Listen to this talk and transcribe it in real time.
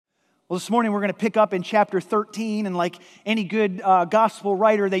Well, this morning we're going to pick up in chapter 13, and like any good gospel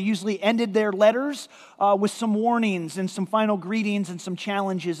writer, they usually ended their letters with some warnings and some final greetings and some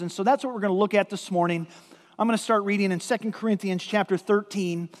challenges. And so that's what we're going to look at this morning. I'm going to start reading in 2 Corinthians chapter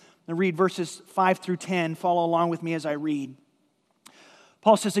 13 and read verses 5 through 10. Follow along with me as I read.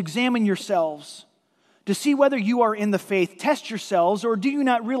 Paul says, "Examine yourselves to see whether you are in the faith. Test yourselves, or do you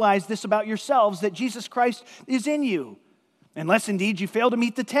not realize this about yourselves, that Jesus Christ is in you? Unless indeed you fail to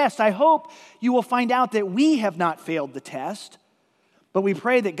meet the test. I hope you will find out that we have not failed the test. But we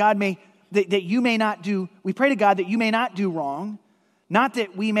pray that God may that you may not do. We pray to God that you may not do wrong, not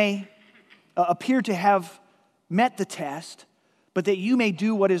that we may appear to have met the test, but that you may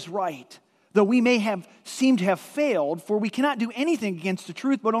do what is right. Though we may have seemed to have failed, for we cannot do anything against the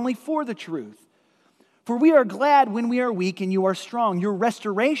truth, but only for the truth. For we are glad when we are weak and you are strong. Your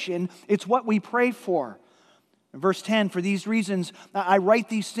restoration, it's what we pray for." Verse 10, "For these reasons I write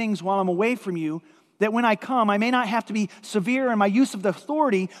these things while I'm away from you, that when I come I may not have to be severe in my use of the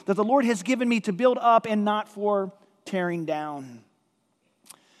authority that the Lord has given me to build up and not for tearing down."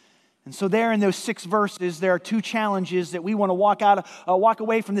 And so there in those 6 verses, there are 2 challenges that we want to walk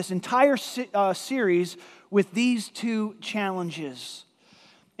away from this entire series with these 2 challenges.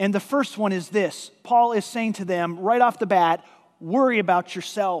 And the first one is this. Paul is saying to them right off the bat, worry about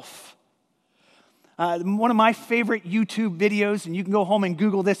yourself. One of my favorite YouTube videos, and you can go home and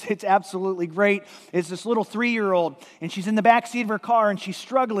Google this, it's absolutely great, is this little 3-year-old, and she's in the back seat of her car, and she's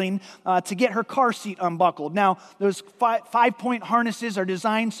struggling to get her car seat unbuckled. Now, those 5-point harnesses are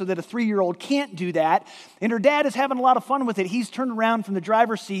designed so that a 3-year-old can't do that, and her dad is having a lot of fun with it. He's turned around from the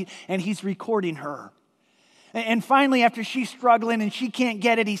driver's seat, and he's recording her. And finally, after she's struggling and she can't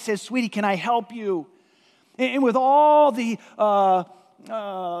get it, he says, "Sweetie, can I help you?" And with all the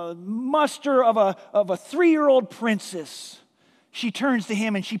muster of a 3-year-old princess, she turns to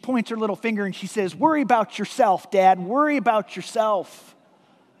him and she points her little finger and she says, "Worry about yourself, Dad. Worry about yourself."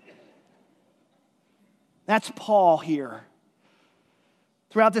 That's Paul here.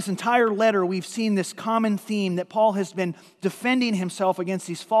 Throughout this entire letter, we've seen this common theme that Paul has been defending himself against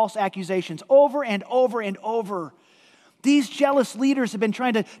these false accusations over and over and over. These jealous leaders have been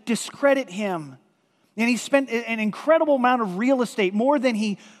trying to discredit him. And he spent an incredible amount of real estate, more than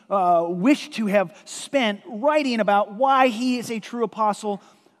he wished to have spent, writing about why he is a true apostle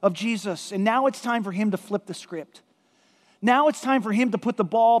of Jesus. And now it's time for him to flip the script. Now it's time for him to put the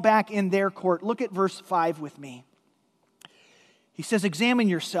ball back in their court. Look at verse 5 with me. He says, "Examine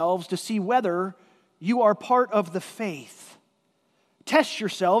yourselves to see whether you are part of the faith. Test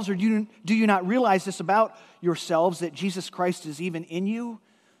yourselves, or do you not realize this about yourselves, that Jesus Christ is even in you?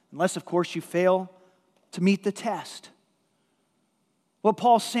 Unless, of course, you fail to meet the test." What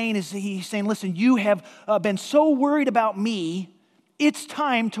Paul's saying is he's saying, listen, you have been so worried about me, it's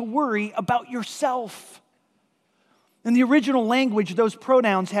time to worry about yourself. In the original language, those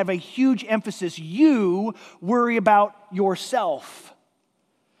pronouns have a huge emphasis. You worry about yourself.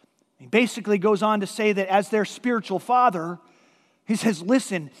 He basically goes on to say that as their spiritual father, he says,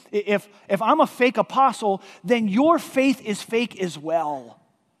 listen, if I'm a fake apostle, then your faith is fake as well.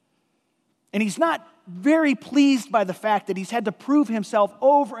 And he's not very pleased by the fact that he's had to prove himself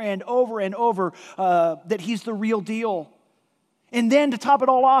over and over and over that he's the real deal. And then to top it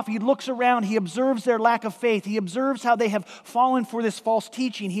all off, he looks around, he observes their lack of faith, he observes how they have fallen for this false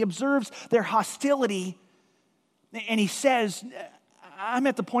teaching, he observes their hostility, and he says, I'm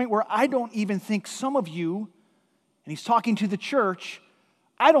at the point where I don't even think some of you, and he's talking to the church,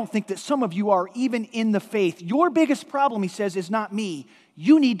 I don't think that some of you are even in the faith. Your biggest problem, he says, is not me.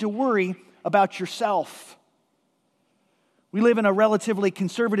 You need to worry about yourself. We live in a relatively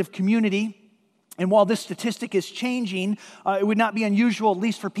conservative community, and while this statistic is changing, it would not be unusual, at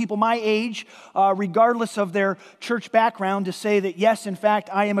least for people my age, regardless of their church background, to say that, yes, in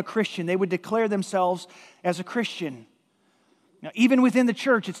fact, I am a Christian. They would declare themselves as a Christian. Now, even within the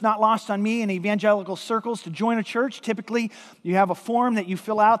church, it's not lost on me in evangelical circles to join a church. Typically, you have a form that you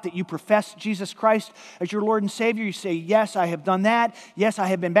fill out that you profess Jesus Christ as your Lord and Savior. You say, yes, I have done that. Yes, I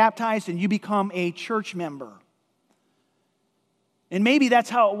have been baptized, and you become a church member. And maybe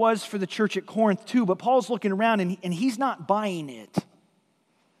that's how it was for the church at Corinth too, but Paul's looking around and he's not buying it.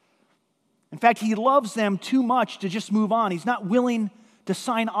 In fact, he loves them too much to just move on. He's not willing to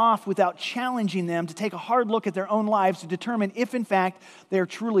sign off without challenging them to take a hard look at their own lives to determine if, in fact, they are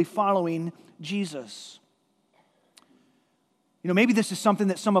truly following Jesus. You know, maybe this is something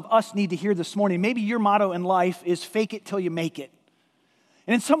that some of us need to hear this morning. Maybe your motto in life is fake it till you make it.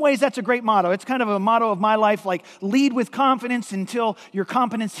 And in some ways, that's a great motto. It's kind of a motto of my life, like lead with confidence until your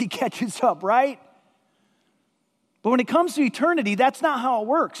competency catches up, right? But when it comes to eternity, that's not how it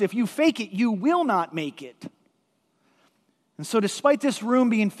works. If you fake it, you will not make it. And so despite this room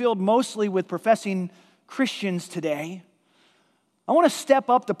being filled mostly with professing Christians today, I want to step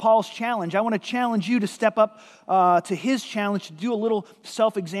up to Paul's challenge. I want to challenge you to step up to his challenge to do a little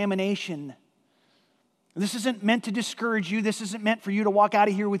self-examination. This isn't meant to discourage you. This isn't meant for you to walk out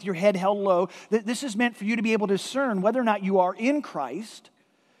of here with your head held low. This is meant for you to be able to discern whether or not you are in Christ,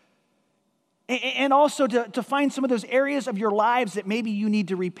 and also to find some of those areas of your lives that maybe you need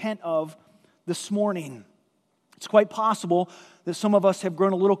to repent of this morning. It's quite possible that some of us have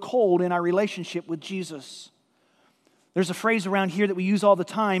grown a little cold in our relationship with Jesus. There's a phrase around here that we use all the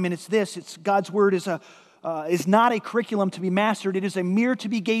time, and it's this. It's God's word is not a curriculum to be mastered. It is a mirror to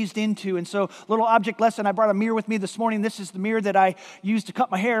be gazed into. And so, little object lesson, I brought a mirror with me this morning. This is the mirror that I use to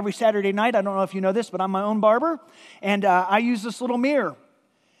cut my hair every Saturday night. I don't know if you know this, but I'm my own barber. And I use this little mirror.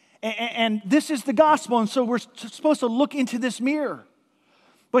 And this is the gospel. And so we're supposed to look into this mirror.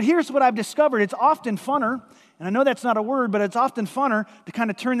 But here's what I've discovered. It's often funner, and I know that's not a word, but it's often funner to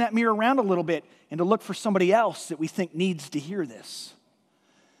kind of turn that mirror around a little bit and to look for somebody else that we think needs to hear this.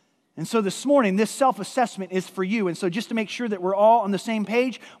 And so this morning, this self-assessment is for you. And so just to make sure that we're all on the same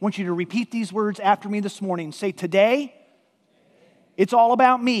page, I want you to repeat these words after me this morning. Say, today, it's all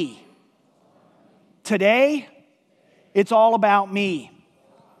about me. Today, it's all about me.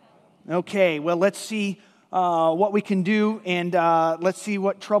 Okay, well, let's see what we can do, and let's see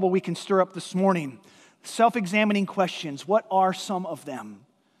what trouble we can stir up this morning. Self-examining questions. What are some of them?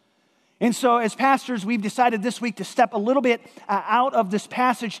 And so as pastors, we've decided this week to step a little bit out of this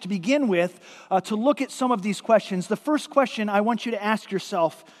passage to begin with, to look at some of these questions. The first question I want you to ask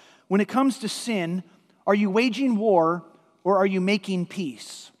yourself, when it comes to sin, are you waging war or are you making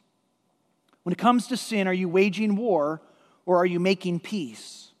peace? When it comes to sin, are you waging war or are you making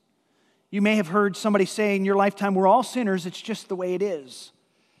peace? You may have heard somebody say in your lifetime, we're all sinners, it's just the way it is.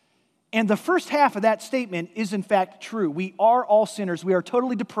 And the first half of that statement is in fact true. We are all sinners. We are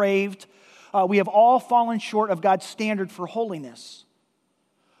totally depraved. We have all fallen short of God's standard for holiness.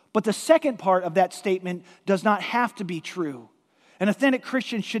 But the second part of that statement does not have to be true. An authentic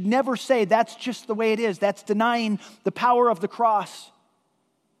Christian should never say that's just the way it is. That's denying the power of the cross.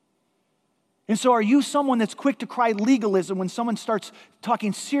 And so are you someone that's quick to cry legalism when someone starts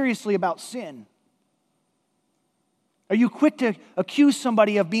talking seriously about sin? Are you quick to accuse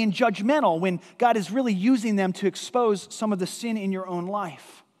somebody of being judgmental when God is really using them to expose some of the sin in your own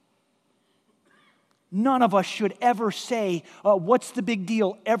life? None of us should ever say, what's the big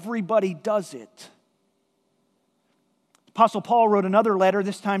deal? Everybody does it. Apostle Paul wrote another letter,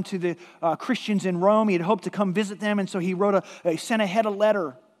 this time to the Christians in Rome. He had hoped to come visit them, and so he sent ahead a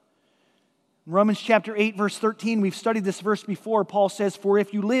letter. In Romans chapter 8, verse 13, we've studied this verse before. Paul says, for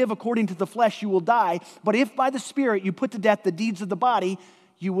if you live according to the flesh, you will die. But if by the Spirit you put to death the deeds of the body,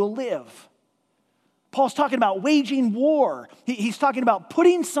 you will live. Paul's talking about waging war. He's talking about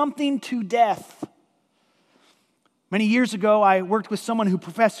putting something to death. Many years ago, I worked with someone who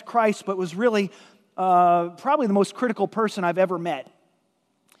professed Christ, but was really probably the most critical person I've ever met.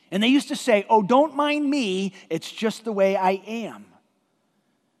 And they used to say, oh, don't mind me, it's just the way I am.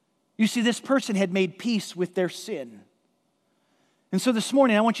 You see, this person had made peace with their sin. And so this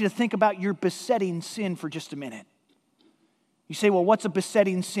morning, I want you to think about your besetting sin for just a minute. You say, well, what's a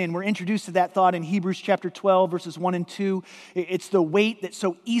besetting sin? We're introduced to that thought in Hebrews chapter 12, verses 1 and 2. It's the weight that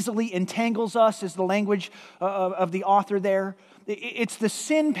so easily entangles us, is the language of the author there. It's the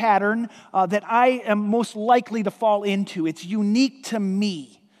sin pattern that I am most likely to fall into. It's unique to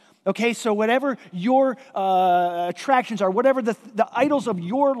me. Okay, so whatever your attractions are, whatever the idols of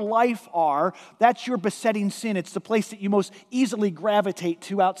your life are, that's your besetting sin. It's the place that you most easily gravitate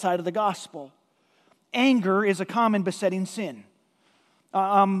to outside of the gospel. Anger is a common besetting sin.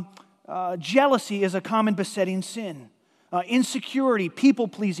 Jealousy is a common besetting sin. Insecurity,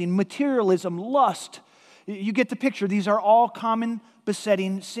 people-pleasing, materialism, lust. You get the picture. These are all common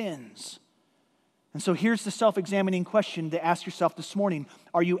besetting sins. And so here's the self-examining question to ask yourself this morning.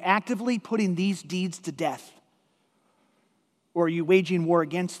 Are you actively putting these deeds to death? Or are you waging war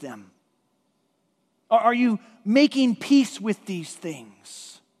against them? Are you making peace with these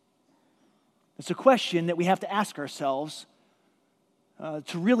things? It's a question that we have to ask ourselves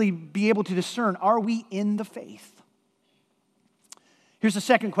to really be able to discern, are we in the faith? Here's the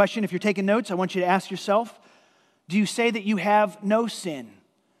second question. If you're taking notes, I want you to ask yourself, do you say that you have no sin?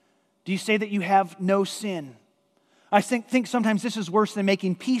 Do you say that you have no sin? I think sometimes this is worse than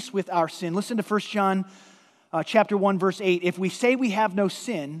making peace with our sin. Listen to 1 John chapter 1, verse 8. If we say we have no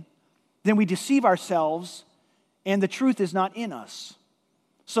sin, then we deceive ourselves, and the truth is not in us.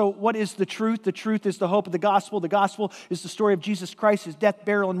 So what is the truth? The truth is the hope of the gospel. The gospel is the story of Jesus Christ, his death,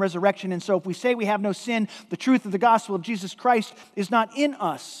 burial, and resurrection. And so if we say we have no sin, the truth of the gospel of Jesus Christ is not in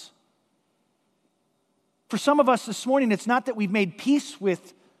us. For some of us this morning, it's not that we've made peace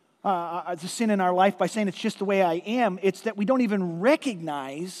with the sin in our life by saying it's just the way I am. It's that we don't even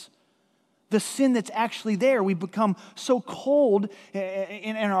recognize the sin that's actually there. We become so cold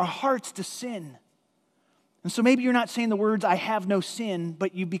in our hearts to sin. And so maybe you're not saying the words, I have no sin,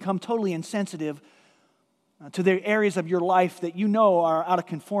 but you become totally insensitive to the areas of your life that you know are out of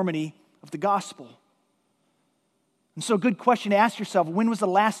conformity of the gospel. And so a good question to ask yourself, when was the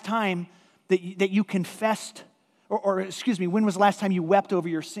last time that you confessed, when was the last time you wept over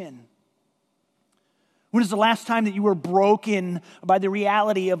your sin? When was the last time that you were broken by the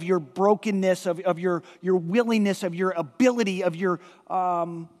reality of your brokenness, of your willingness, of your ability, of your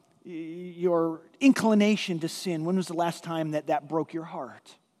inclination to sin? When was the last time that broke your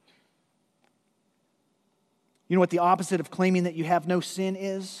heart? You know what the opposite of claiming that you have no sin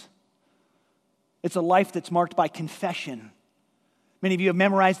is? It's a life that's marked by confession. Many of you have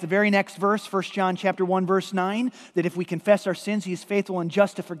memorized the very next verse, 1 John chapter 1, verse 9, that if we confess our sins, he is faithful and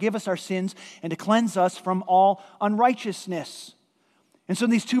just to forgive us our sins and to cleanse us from all unrighteousness. And so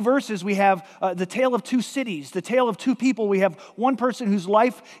in these two verses, we have the tale of two cities, the tale of two people. We have one person whose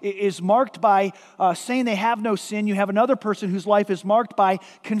life is marked by saying they have no sin. You have another person whose life is marked by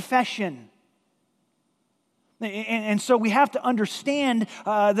confession. And so we have to understand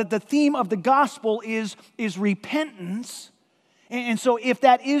that the theme of the gospel is repentance. And so if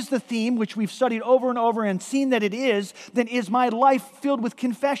that is the theme, which we've studied over and over and seen that it is, then is my life filled with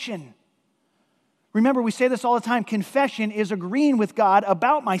confession? Remember, we say this all the time. Confession is agreeing with God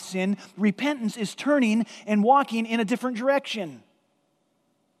about my sin. Repentance is turning and walking in a different direction.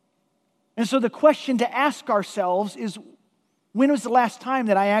 And so the question to ask ourselves is, when was the last time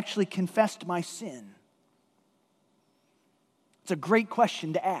that I actually confessed my sin? It's a great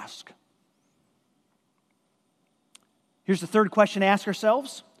question to ask. Here's the third question to ask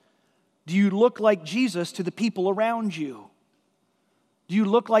ourselves. Do you look like Jesus to the people around you? Do you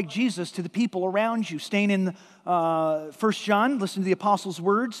look like Jesus to the people around you? Staying in 1 John, listen to the apostle's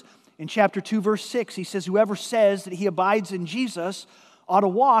words. In chapter 2, verse 6, he says, whoever says that he abides in Jesus ought to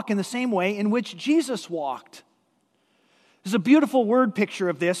walk in the same way in which Jesus walked. There's a beautiful word picture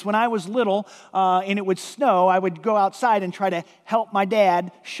of this. When I was little and it would snow, I would go outside and try to help my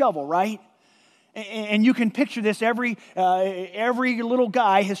dad shovel, right? And you can picture this, every little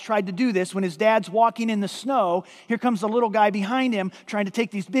guy has tried to do this. When his dad's walking in the snow, here comes the little guy behind him trying to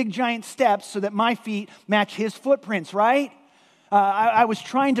take these big giant steps so that my feet match his footprints, right? I was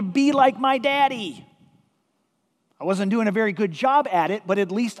trying to be like my daddy. I wasn't doing a very good job at it, but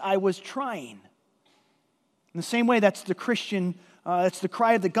at least I was trying. In the same way, that's the Christian, that's the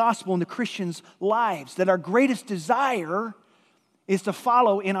cry of the gospel in the Christians' lives, that our greatest desire is to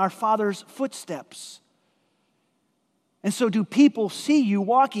follow in our Father's footsteps. And so do people see you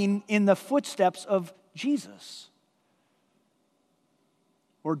walking in the footsteps of Jesus?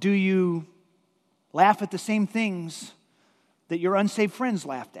 Or do you laugh at the same things that your unsaved friends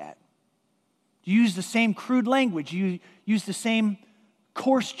laughed at? Do you use the same crude language? Do you use the same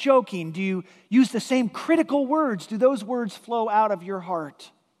coarse joking? Do you use the same critical words? Do those words flow out of your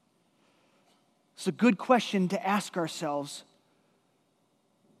heart? It's a good question to ask ourselves.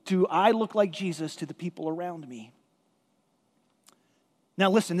 Do I look like Jesus to the people around me?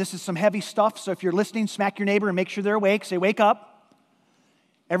 Now listen, this is some heavy stuff, so if you're listening, smack your neighbor and make sure they're awake. Say, wake up.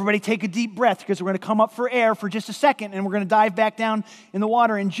 Everybody take a deep breath because we're going to come up for air for just a second and we're going to dive back down in the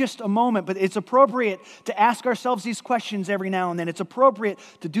water in just a moment. But it's appropriate to ask ourselves these questions every now and then. It's appropriate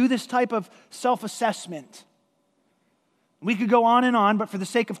to do this type of self-assessment. We could go on and on, but for the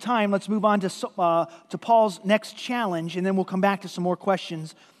sake of time, let's move on to Paul's next challenge, and then we'll come back to some more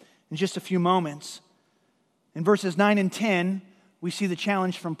questions in just a few moments. In verses 9 and 10, we see the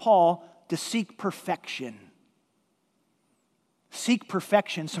challenge from Paul to seek perfection. Seek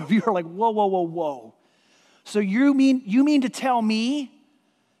perfection. Some of you are like, whoa. So you mean to tell me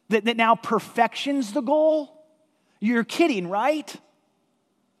that now perfection's the goal? You're kidding, right?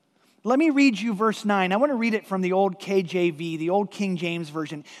 Let me read you verse 9. I want to read it from the old KJV, the old King James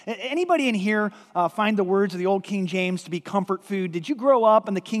Version. Anybody in here find the words of the old King James to be comfort food? Did you grow up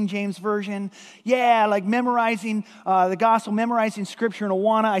in the King James Version? Yeah, like memorizing the gospel, memorizing scripture in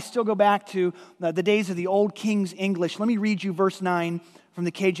Awana. I still go back to the days of the old King's English. Let me read you verse 9 from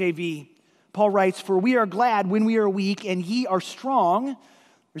the KJV. Paul writes, "For we are glad when we are weak, and ye are strong."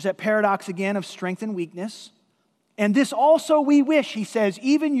 There's that paradox again of strength and weakness. "And this also we wish," he says,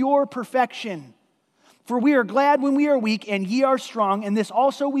 "even your perfection. For we are glad when we are weak, and ye are strong, and this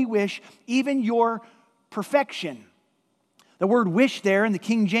also we wish, even your perfection. The word wish there in the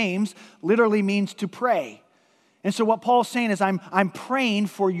King James literally means to pray. And so what Paul's saying is, I'm praying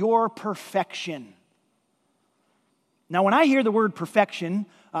for your perfection. Now, when I hear the word perfection,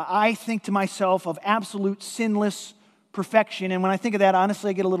 I think to myself of absolute sinless perfection. And when I think of that, honestly,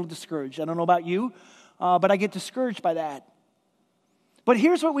 I get a little discouraged. I don't know about you, but I get discouraged by that. But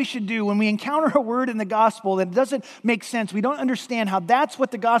here's what we should do when we encounter a word in the gospel that doesn't make sense. We don't understand how that's what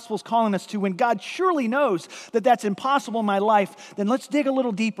the gospel is calling us to, when God surely knows that that's impossible in my life. Then let's dig a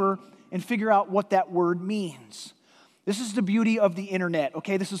little deeper and figure out what that word means. This is the beauty of the internet,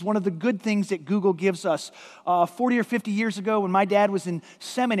 okay? This is one of the good things that Google gives us. 40 or 50 years ago, when my dad was in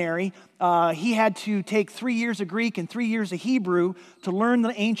seminary, he had to take 3 years of Greek and 3 years of Hebrew to learn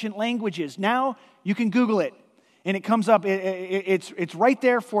the ancient languages. Now, you can Google it, and it comes up. It's right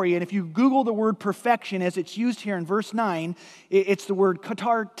there for you. And if you Google the word perfection as it's used here in verse 9, it's the word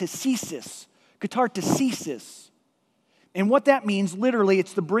katartisis. Katartisis. And what that means, literally,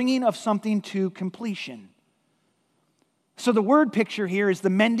 it's the bringing of something to completion. So the word picture here is the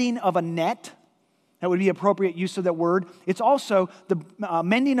mending of a net. That would be appropriate use of that word. It's also the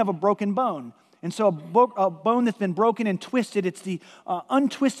mending of a broken bone. And so a bone that's been broken and twisted, it's the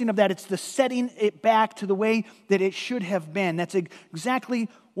untwisting of that. It's the setting it back to the way that it should have been. That's exactly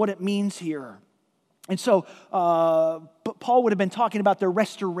what it means here. And so Paul would have been talking about the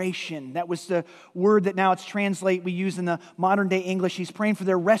restoration. That was the word that now we use in the modern day English. He's praying for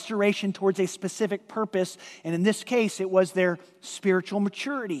their restoration towards a specific purpose. And in this case, it was their spiritual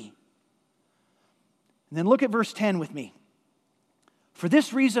maturity. And then look at verse 10 with me. For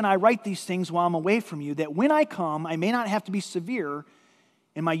this reason I write these things while I'm away from you, that when I come, I may not have to be severe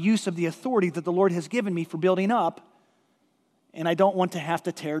in my use of the authority that the Lord has given me for building up, and I don't want to have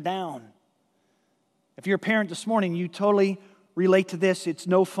to tear down. If you're a parent this morning, you totally relate to this. It's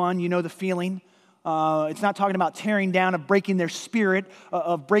no fun. You know the feeling. It's not talking about tearing down, of breaking their spirit,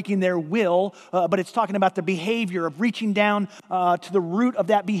 of breaking their will, but it's talking about the behavior, of reaching down to the root of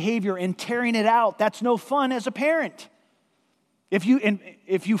that behavior and tearing it out. That's no fun as a parent. If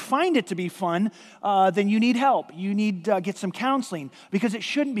you find it to be fun, then you need help. You need to get some counseling, because it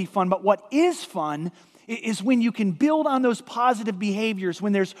shouldn't be fun. But what is fun is when you can build on those positive behaviors,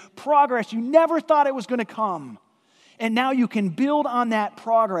 when there's progress you never thought it was going to come. And now you can build on that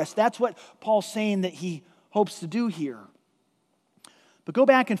progress. That's what Paul's saying that he hopes to do here. But go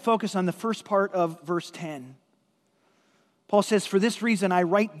back and focus on the first part of verse 10. Paul says, for this reason I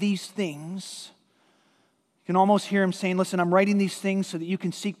write these things. You can almost hear him saying, listen, I'm writing these things so that you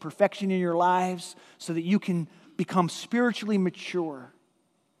can seek perfection in your lives, so that you can become spiritually mature.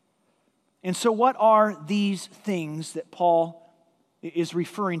 And so what are these things that Paul is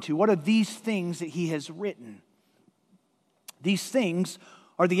referring to? What are these things that he has written? These things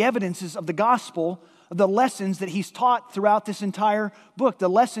are the evidences of the gospel, of the lessons that he's taught throughout this entire book, the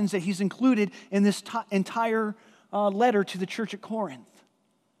lessons that he's included in this entire letter to the church at Corinth.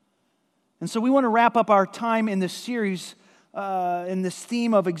 And so we want to wrap up our time in this series, in this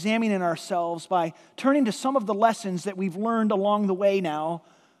theme of examining ourselves, by turning to some of the lessons that we've learned along the way now,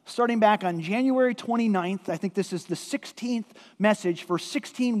 starting back on January 29th. I think this is the 16th message for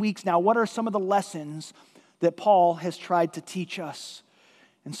 16 weeks now. What are some of the lessons that Paul has tried to teach us?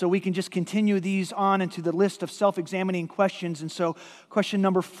 And so we can just continue these on into the list of self-examining questions. And so question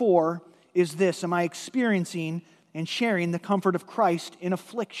number 4 is this: am I experiencing and sharing the comfort of Christ in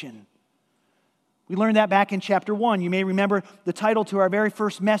affliction? We learned that back in chapter 1. You may remember the title to our very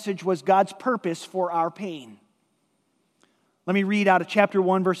first message was God's Purpose for Our Pain. Let me read out of chapter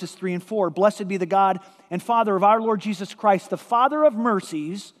 1, verses 3 and 4. Blessed be the God and Father of our Lord Jesus Christ, the Father of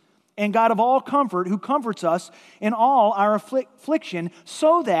mercies and God of all comfort, who comforts us in all our affliction,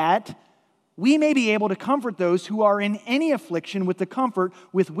 so that we may be able to comfort those who are in any affliction with the comfort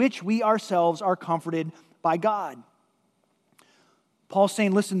with which we ourselves are comforted by God. Paul's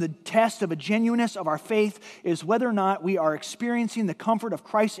saying, listen, the test of a genuineness of our faith is whether or not we are experiencing the comfort of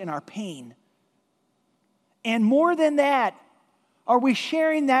Christ in our pain. And more than that, are we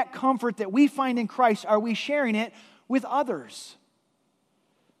sharing that comfort that we find in Christ? Are we sharing it with others?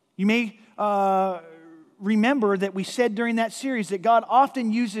 You may remember that we said during that series that God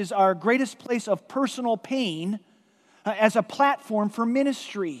often uses our greatest place of personal pain as a platform for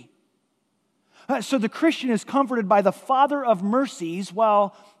ministry. So the Christian is comforted by the Father of mercies,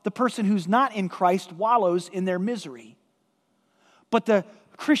 while the person who's not in Christ wallows in their misery. But the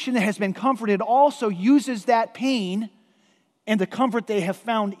Christian that has been comforted also uses that pain and the comfort they have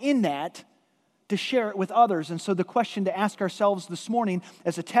found in that to share it with others. And so the question to ask ourselves this morning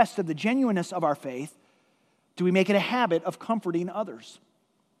as a test of the genuineness of our faith Do we make it a habit of comforting others?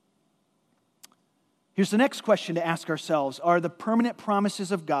 Here's the next question to ask ourselves. Are the permanent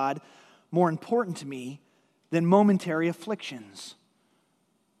promises of God more important to me than momentary afflictions?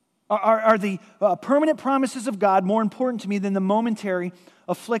 Are the permanent promises of God more important to me than the momentary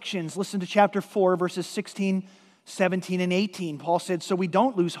afflictions? Listen to chapter 4, verses 16, 17, and 18. Paul said, "So we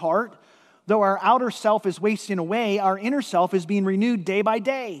don't lose heart. Though our outer self is wasting away, our inner self is being renewed day by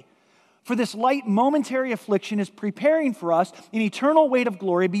day. For this light momentary affliction is preparing for us an eternal weight of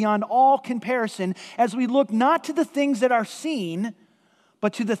glory beyond all comparison as we look not to the things that are seen,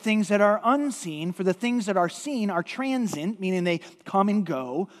 but to the things that are unseen. For the things that are seen are transient," meaning they come and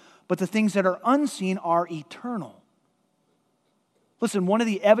go, "but the things that are unseen are eternal." Listen, one of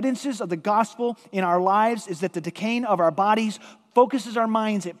the evidences of the gospel in our lives is that the decaying of our bodies focuses our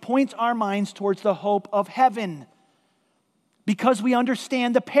minds, it points our minds towards the hope of heaven. Because we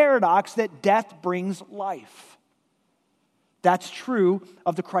understand the paradox that death brings life. That's true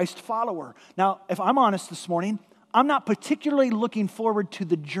of the Christ follower. Now, if I'm honest this morning, I'm not particularly looking forward to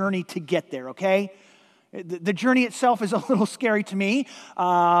the journey to get there, okay? The journey itself is a little scary to me.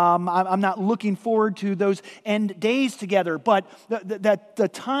 I'm not looking forward to those end days together. But the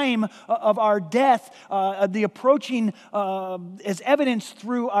time of our death, the approaching as evidenced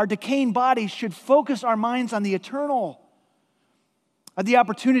through our decaying bodies, should focus our minds on the eternal. I had the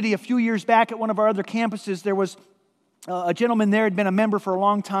opportunity a few years back at one of our other campuses. There was a gentleman there, had been a member for a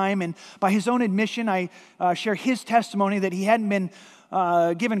long time. And by his own admission, I share his testimony that he hadn't been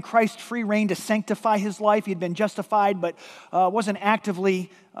given Christ free rein to sanctify his life. He had been justified, but wasn't actively,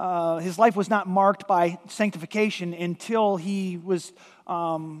 his life was not marked by sanctification until he was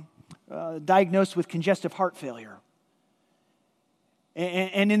diagnosed with congestive heart failure.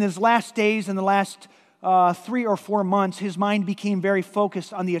 And in his last days, in the last 3 or 4 months, his mind became very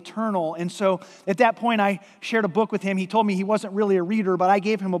focused on the eternal. And so at that point, I shared a book with him. He told me he wasn't really a reader, but I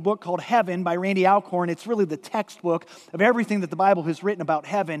gave him a book called Heaven by Randy Alcorn. It's really the textbook of everything that the Bible has written about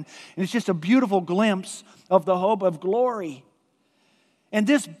heaven. And it's just a beautiful glimpse of the hope of glory. And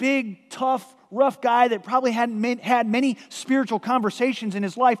this big, tough, rough guy that probably hadn't had many spiritual conversations in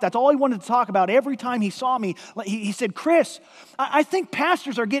his life, that's all he wanted to talk about every time he saw me. He said, "Chris, I think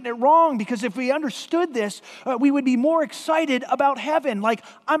pastors are getting it wrong, because if we understood this, we would be more excited about heaven. Like,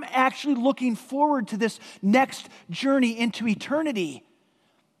 I'm actually looking forward to this next journey into eternity."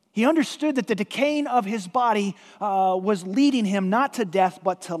 He understood that the decaying of his body was leading him not to death,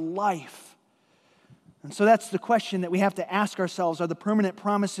 but to life. And so that's the question that we have to ask ourselves. Are the permanent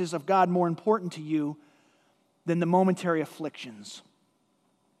promises of God more important to you than the momentary afflictions?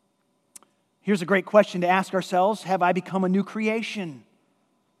 Here's a great question to ask ourselves. Have I become a new creation?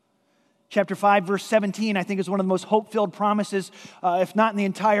 Chapter 5, verse 17, I think is one of the most hope-filled promises, if not in the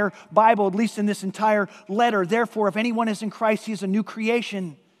entire Bible, at least in this entire letter. "Therefore, if anyone is in Christ, he is a new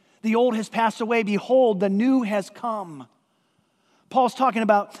creation. The old has passed away. Behold, the new has come." Paul's talking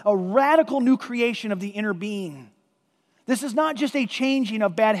about a radical new creation of the inner being. This is not just a changing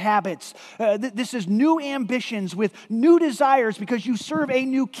of bad habits. This is new ambitions with new desires because you serve a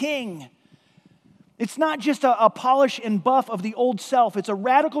new king. It's not just a polish and buff of the old self. It's a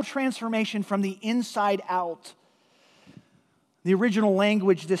radical transformation from the inside out. The original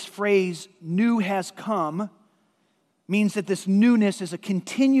language, this phrase, "new has come," means that this newness is a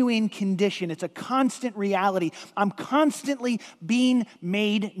continuing condition. It's a constant reality. I'm constantly being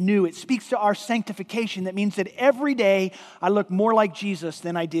made new. It speaks to our sanctification. That means that every day I look more like Jesus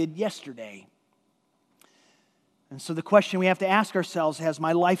than I did yesterday. And so the question we have to ask ourselves, has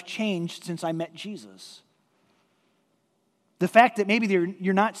my life changed since I met Jesus? The fact that maybe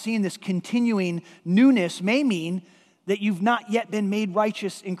you're not seeing this continuing newness may mean that you've not yet been made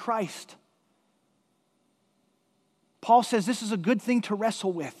righteous in Christ. Paul says this is a good thing to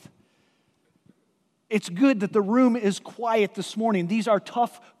wrestle with. It's good that the room is quiet this morning. These are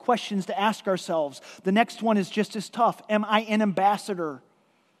tough questions to ask ourselves. The next one is just as tough. Am I an ambassador?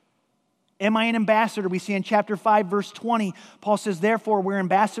 Am I an ambassador? We see in chapter 5, verse 20, Paul says, "Therefore, we're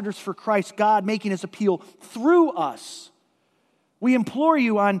ambassadors for Christ, God making his appeal through us. We implore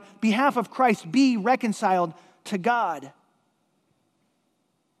you on behalf of Christ, be reconciled to God."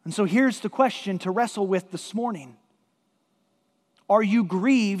 And so here's the question to wrestle with this morning. Are you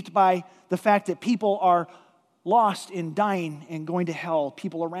grieved by the fact that people are lost and dying and going to hell,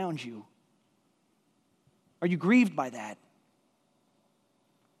 people around you? Are you grieved by that?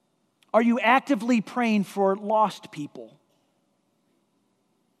 Are you actively praying for lost people?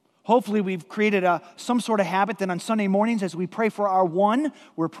 Hopefully we've created some sort of habit that on Sunday mornings as we pray for our one,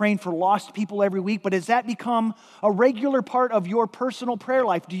 we're praying for lost people every week. But has that become a regular part of your personal prayer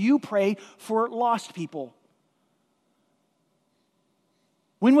life? Do you pray for lost people?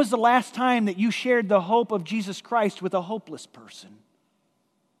 When was the last time that you shared the hope of Jesus Christ with a hopeless person?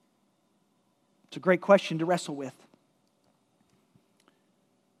 It's a great question to wrestle with.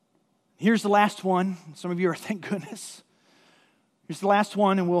 Here's the last one. Some of you are, thank goodness. Here's the last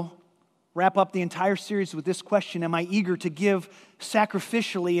one, and we'll wrap up the entire series with this question. Am I eager to give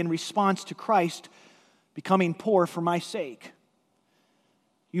sacrificially in response to Christ becoming poor for my sake?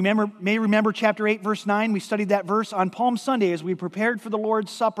 You may remember chapter 8, verse 9. We studied that verse on Palm Sunday as we prepared for the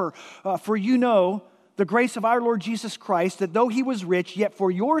Lord's Supper. For you know the grace of our Lord Jesus Christ, that though he was rich, yet for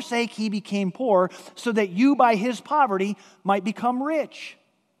your sake he became poor, so that you by his poverty might become rich.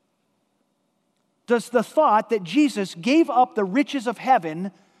 Does the thought that Jesus gave up the riches of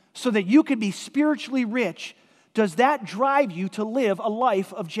heaven so that you could be spiritually rich, does that drive you to live a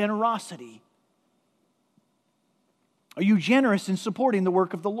life of generosity? Are you generous in supporting the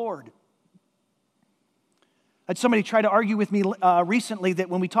work of the Lord? I had somebody try to argue with me recently that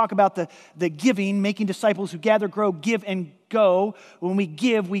when we talk about the giving, making disciples who gather, grow, give, and go, when we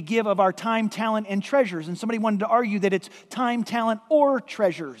give of our time, talent, and treasures. And somebody wanted to argue that it's time, talent, or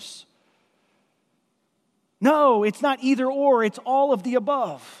treasures. No, it's not either or, it's all of the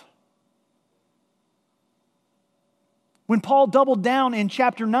above. When Paul doubled down in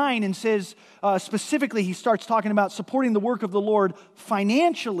chapter 9 and says, specifically, he starts talking about supporting the work of the Lord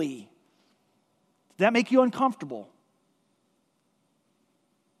financially, did that make you uncomfortable?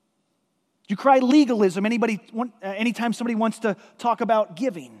 Do you cry legalism anytime somebody wants to talk about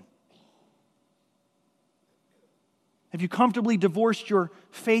giving? Have you comfortably divorced your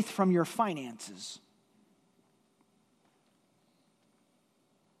faith from your finances?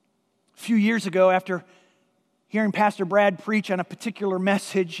 A few years ago, after hearing Pastor Brad preach on a particular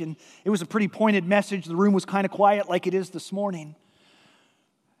message, and it was a pretty pointed message, the room was kind of quiet like it is this morning.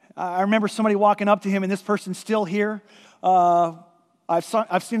 I remember somebody walking up to him, and this person's still here. I've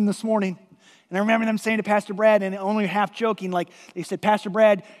seen him this morning. And I remember them saying to Pastor Brad, and only half joking, like they said, Pastor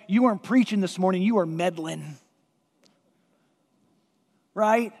Brad, you weren't preaching this morning, you were meddling.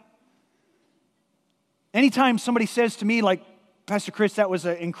 Right? Anytime somebody says to me, like, Pastor Chris, that was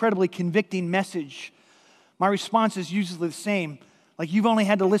an incredibly convicting message, my response is usually the same. Like, you've only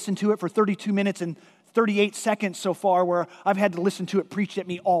had to listen to it for 32 minutes and 38 seconds so far, where I've had to listen to it preached at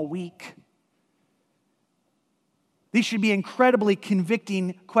me all week. These should be incredibly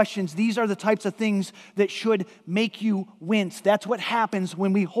convicting questions. These are the types of things that should make you wince. That's what happens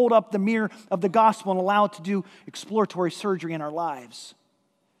when we hold up the mirror of the gospel and allow it to do exploratory surgery in our lives.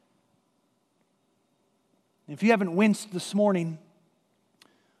 If you haven't winced this morning,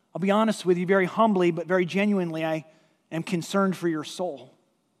 I'll be honest with you very humbly, but very genuinely, I am concerned for your soul.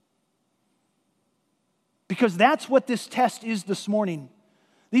 Because that's what this test is this morning.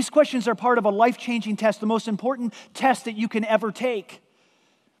 These questions are part of a life-changing test, the most important test that you can ever take.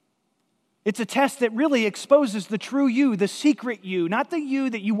 It's a test that really exposes the true you, the secret you, not the you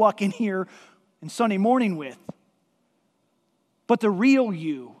that you walk in here on Sunday morning with, but the real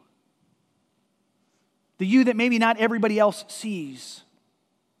you. The you that maybe not everybody else sees.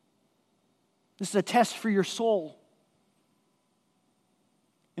 This is a test for your soul.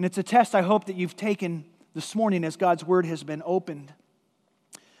 And it's a test I hope that you've taken this morning as God's Word has been opened.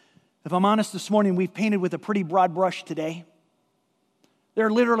 If I'm honest, this morning we've painted with a pretty broad brush today. There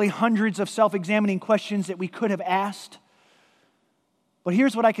are literally hundreds of self-examining questions that we could have asked. But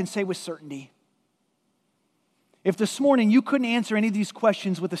here's what I can say with certainty. If this morning you couldn't answer any of these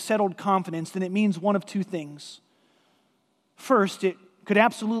questions with a settled confidence, then it means one of two things. First, it could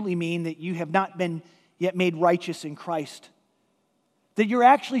absolutely mean that you have not been yet made righteous in Christ. That you're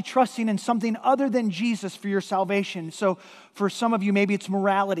actually trusting in something other than Jesus for your salvation. So for some of you, maybe it's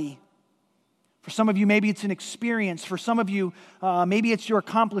morality. For some of you, maybe it's an experience. For some of you, maybe it's your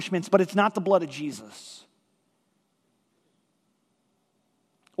accomplishments, but it's not the blood of Jesus.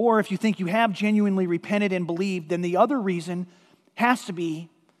 Or if you think you have genuinely repented and believed, then the other reason has to be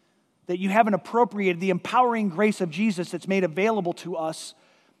that you haven't appropriated the empowering grace of Jesus that's made available to us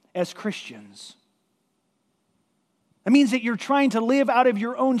as Christians. That means that you're trying to live out of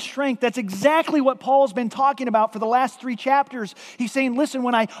your own strength. That's exactly what Paul's been talking about for the last 3 chapters. He's saying, listen,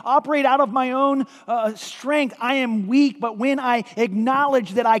 when I operate out of my own strength, I am weak. But when I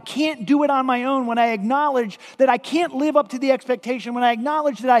acknowledge that I can't do it on my own, when I acknowledge that I can't live up to the expectation, when I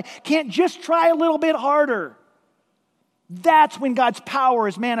acknowledge that I can't just try a little bit harder, that's when God's power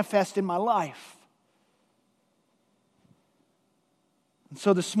is manifest in my life. And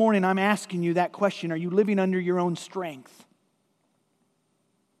so this morning, I'm asking you that question. Are you living under your own strength?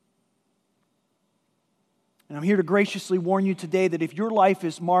 And I'm here to graciously warn you today that if your life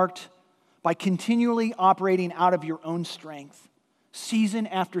is marked by continually operating out of your own strength, season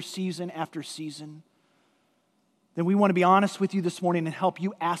after season after season, then we want to be honest with you this morning and help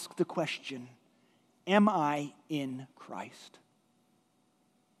you ask the question, am I in Christ?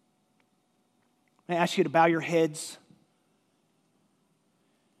 I ask you to bow your heads.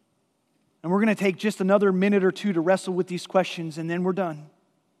 And we're going to take just another minute or two to wrestle with these questions, and then we're done.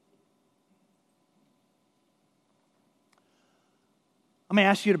 I'm going to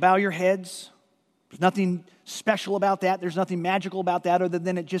ask you to bow your heads. There's nothing special about that. There's nothing magical about that other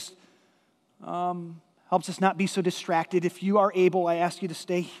than it just helps us not be so distracted. If you are able, I ask you to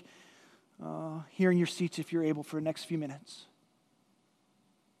stay here in your seats if you're able for the next few minutes.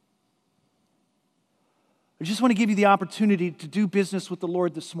 I just want to give you the opportunity to do business with the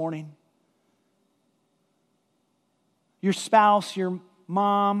Lord this morning. Your spouse, your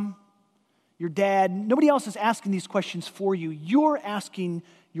mom, your dad, nobody else is asking these questions for you. You're asking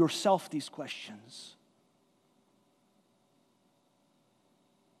yourself these questions.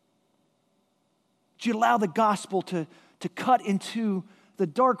 Would you allow the gospel to cut into the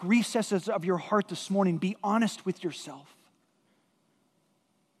dark recesses of your heart this morning? Be honest with yourself.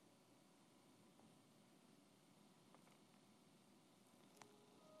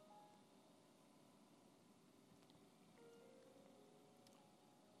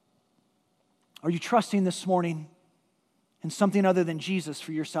 Are you trusting this morning in something other than Jesus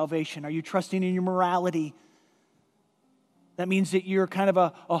for your salvation? Are you trusting in your morality? That means that you're kind of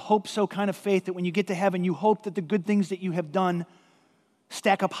a hope-so kind of faith that when you get to heaven, you hope that the good things that you have done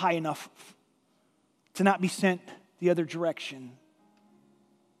stack up high enough to not be sent the other direction.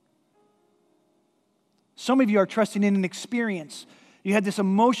 Some of you are trusting in an experience. You had this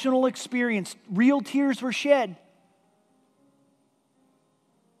emotional experience. Real tears were shed.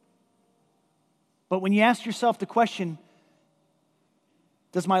 But when you ask yourself the question,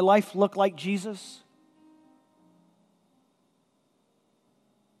 does my life look like Jesus?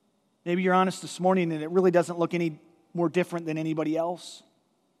 Maybe you're honest this morning and it really doesn't look any more different than anybody else.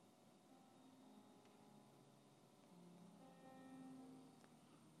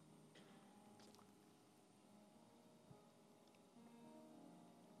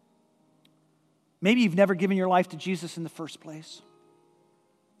 Maybe you've never given your life to Jesus in the first place.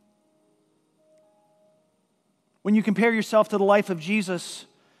 When you compare yourself to the life of Jesus,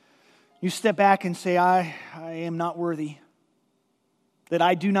 you step back and say, I am not worthy. That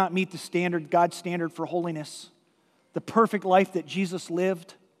I do not meet the standard, God's standard for holiness. The perfect life that Jesus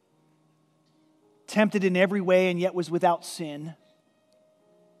lived, tempted in every way and yet was without sin.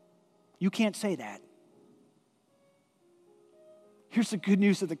 You can't say that. Here's the good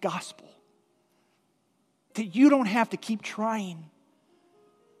news of the gospel. That you don't have to keep trying.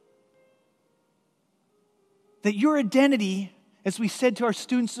 That your identity, as we said to our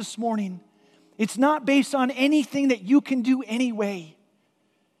students this morning, it's not based on anything that you can do anyway.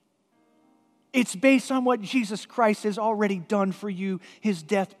 It's based on what Jesus Christ has already done for you, His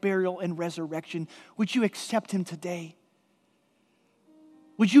death, burial, and resurrection. Would you accept Him today?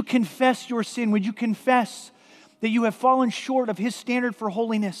 Would you confess your sin? Would you confess that you have fallen short of His standard for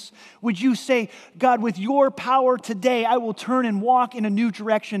holiness? Would you say, God, with your power today, I will turn and walk in a new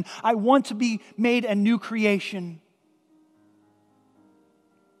direction. I want to be made a new creation.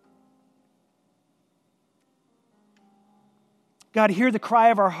 God, hear the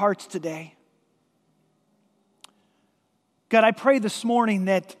cry of our hearts today. God, I pray this morning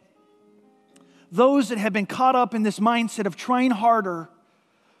that those that have been caught up in this mindset of trying harder,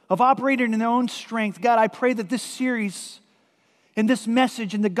 of operating in their own strength, God, I pray that this series and this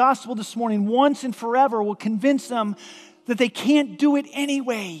message and the gospel this morning, once and forever, will convince them that they can't do it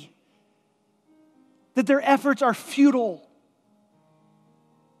anyway, that their efforts are futile,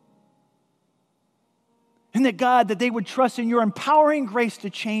 and that, God, that they would trust in your empowering grace to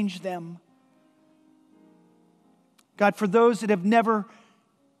change them. God, for those that have never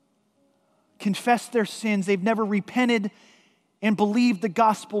confessed their sins, they've never repented and believed the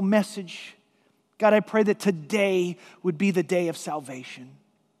gospel message, God, I pray that today would be the day of salvation.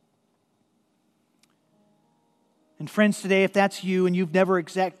 And friends, today, if that's you and you've never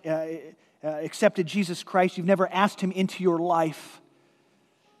accepted Jesus Christ, you've never asked Him into your life,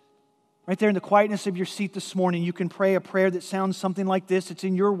 right there in the quietness of your seat this morning, you can pray a prayer that sounds something like this. It's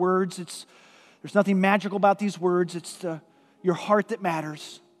in your words. There's nothing magical about these words. It's your heart that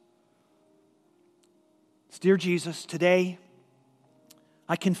matters. It's, dear Jesus, today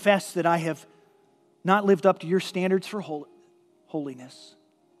I confess that I have not lived up to your standards for holiness.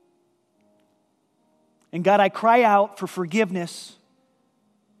 And God, I cry out for forgiveness,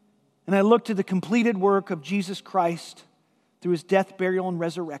 and I look to the completed work of Jesus Christ through His death, burial, and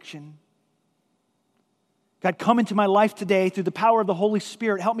resurrection. God, come into my life today through the power of the Holy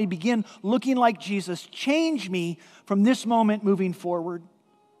Spirit. Help me begin looking like Jesus. Change me from this moment moving forward.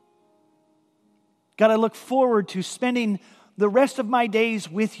 God, I look forward to spending the rest of my days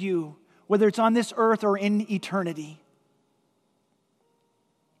with you, whether it's on this earth or in eternity.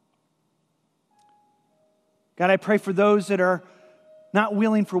 God, I pray for those that are not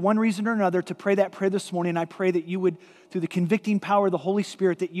willing for one reason or another to pray that prayer this morning. I pray that you would, through the convicting power of the Holy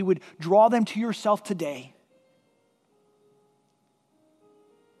Spirit, that you would draw them to yourself today.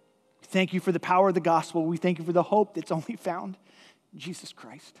 Thank you for the power of the gospel. We thank you for the hope that's only found in Jesus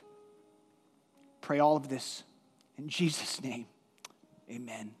Christ. Pray all of this in Jesus' name.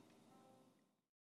 Amen.